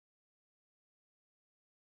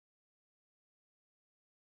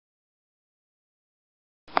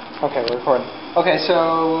Okay, we're recording. Okay,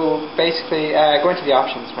 so basically, go into the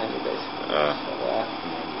options menu, basically.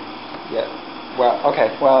 Yeah. Well,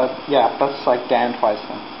 okay. Well, yeah. That's like down twice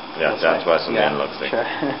then. Yeah, down twice on the analog stick. Sure.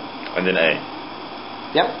 And then A.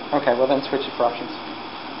 Yep. Okay. Well, then switch it for options.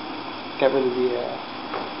 Get rid of the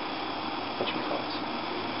whatchamacallits.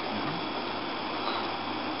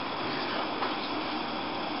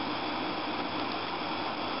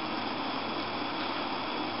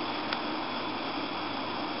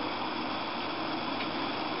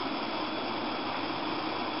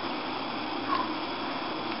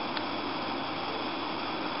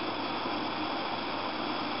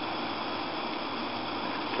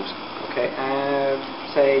 Okay,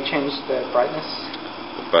 say change the brightness.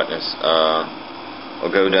 The brightness.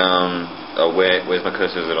 I'll go down. Where's my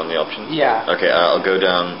cursor? Is it on the options? Yeah. Okay, I'll go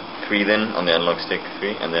down 3 then on the analog stick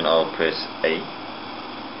 3, and then I'll press A.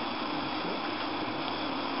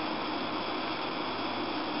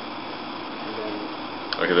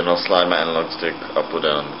 Okay, then I'll slide my analog stick up or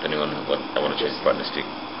down depending on what I want to change the brightness to.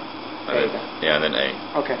 And then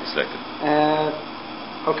A. Okay. Selected.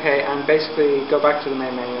 Okay, and basically go back to the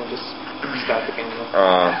main menu and just start the game.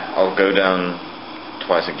 I'll go down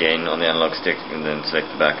twice again on the analog stick and then select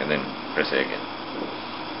the back and then press A again.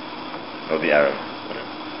 Or the arrow, whatever.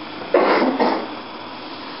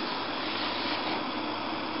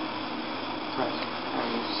 Right.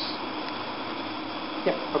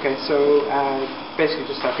 Yeah. Okay. So basically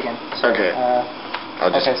just start again. So, okay.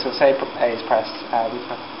 Okay. So say A is pressed. We've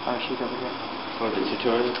got our sheet over here. For the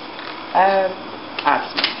tutorial.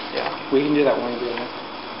 Yeah, we can do that when we do it.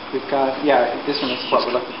 We've got, this one is what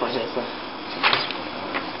we're looking for here. So.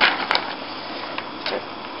 Okay,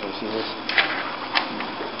 can you see this?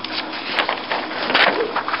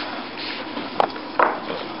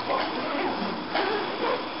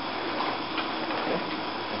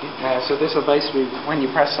 So this will basically, when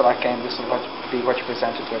you press select game, this will be what you're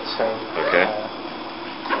presented with. So. Okay.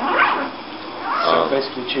 So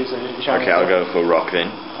basically choose a genre. Okay, I'll go for rock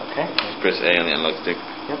then. Okay. Press A on the analog stick.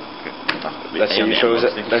 Yep. Okay. Let's say you chose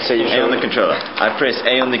it. Let's say you A on the controller. I press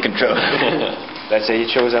A on the controller. Let's say you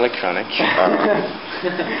chose electronic.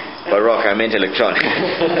 By rock, I meant electronic.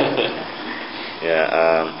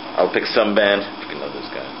 Yeah. I'll pick some band. Freaking love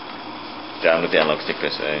this guy. Down with the analog stick,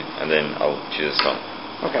 press A, and then I'll choose a song.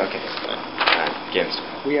 Okay. Okay. Games.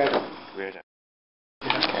 We are done. We're done.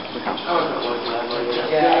 Okay.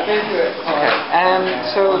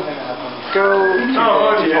 So go to the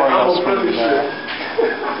tutorials from there.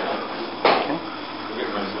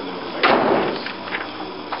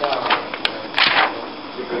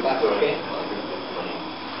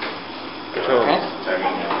 Okay.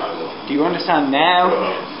 Do you understand now?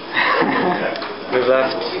 Move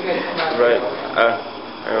left, right,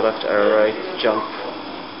 arrow left, arrow right, jump,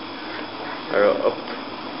 arrow up,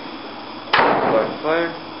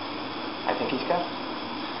 fire. I think he's got.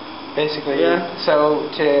 Basically, yeah. So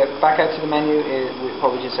to back out to the menu,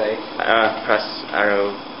 what would you say? Press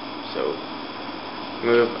arrow, so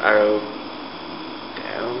move arrow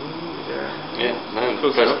down. Yeah, man,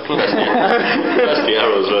 press the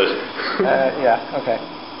arrows, right? Yeah, okay.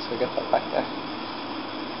 So get that back there.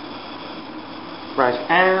 Right,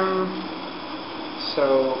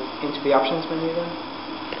 so into the options menu then?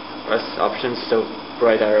 Press options, so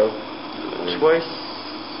right arrow twice.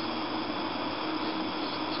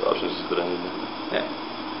 So options just go down in there. Yeah.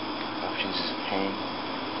 Options is a pain.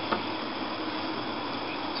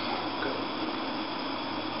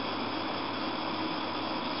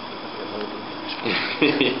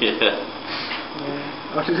 Yeah.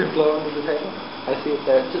 Oh, does it blow under the table? I see it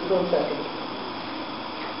there. Just 1 second.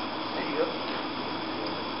 There you go.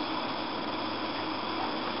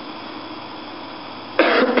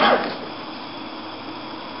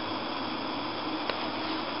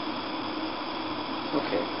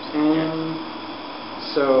 Okay.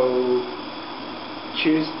 So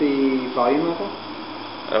choose the volume level.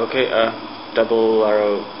 Okay. Double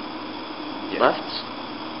arrow left.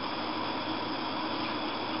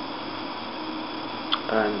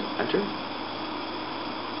 And enter.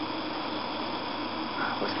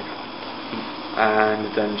 What's the control?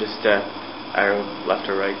 And then just arrow left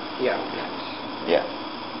or right. Yeah. Yeah.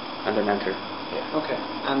 And then enter. Yeah. Okay.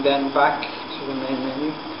 And then back to the main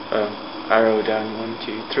menu. Arrow down 1,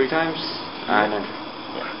 2, 3 times and enter.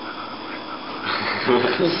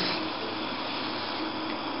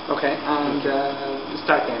 Okay. And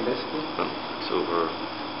start game basically. So over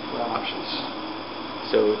options.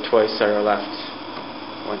 So twice arrow left.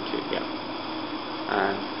 1, 2, yeah.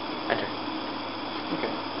 And enter.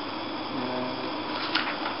 Okay.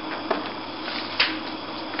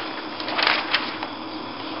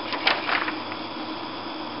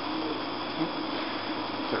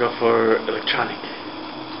 go for electronic.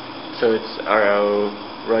 So it's arrow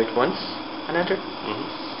right once and enter?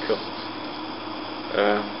 Cool.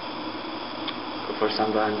 Go for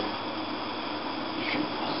soundband.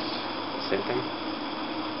 Same thing.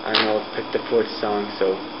 And I'll pick the fourth song,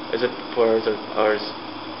 so is it four hours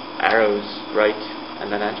arrows right and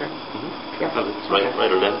then enter? Yeah. It's right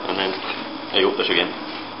or left, and then I hope again.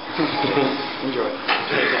 Enjoy.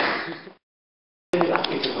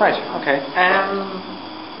 Right, okay.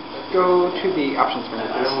 Go to the options menu,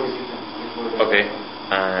 please. Okay.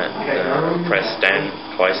 Press down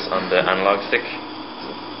twice on the analog stick.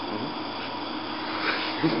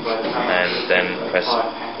 And then press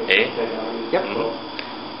A. Yep.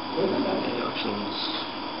 Any options?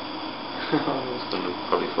 It's going to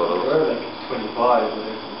probably fall over.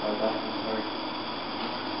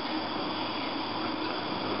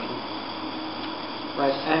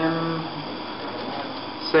 Right,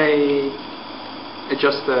 say,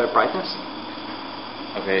 adjust the brightness.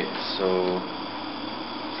 Okay, so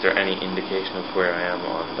is there any indication of where I am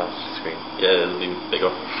on that screen? Yeah, it'll be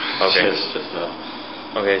bigger. Okay. Just not.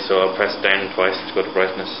 Okay, so I'll press down twice to go to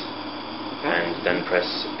brightness, Okay. and then press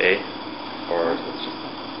A, or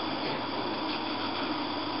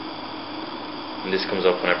and this comes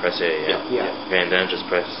up when I press A, yeah? Yeah. Okay, and then just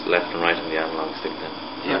press left and right on the analog stick then.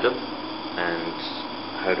 Yeah. Yep. And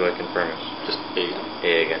how do I confirm it? Just A again.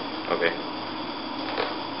 A again, okay.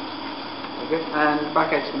 Okay, and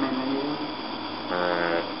back out to the main menu.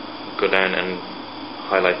 Go down and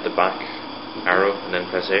highlight the back arrow and then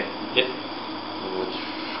press A. Yep.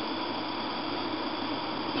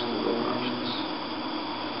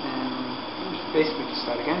 Basically just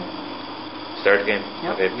start again. Start again?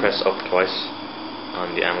 Yep. Okay, press up twice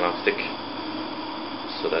on the analog stick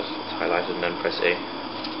so that it's highlighted, and then press A.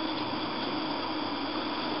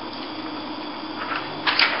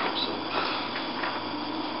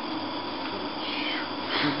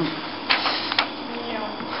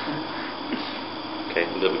 Okay.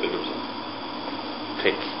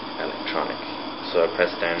 Pick electronic. So I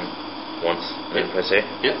press down once and then press A.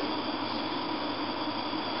 Yep.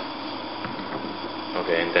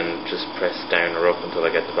 Okay, and then just press down or up until I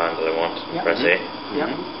get the band that I want. Yep. Press A. Yep.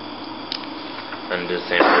 And do the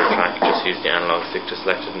same for the track. Just use the analog stick to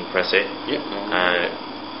select it and press A. Yep.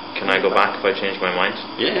 Can I go back if I change my mind?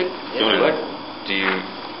 Yeah. Do you?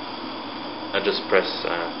 I just press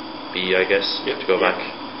B, I guess, to go back,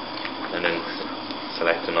 and then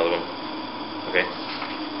select another one. Okay.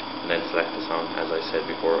 And then select the song as I said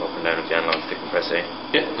before, up and down with the analog stick and press A.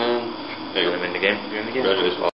 Yeah. And I'm in the game. You're in the game. Congratulations.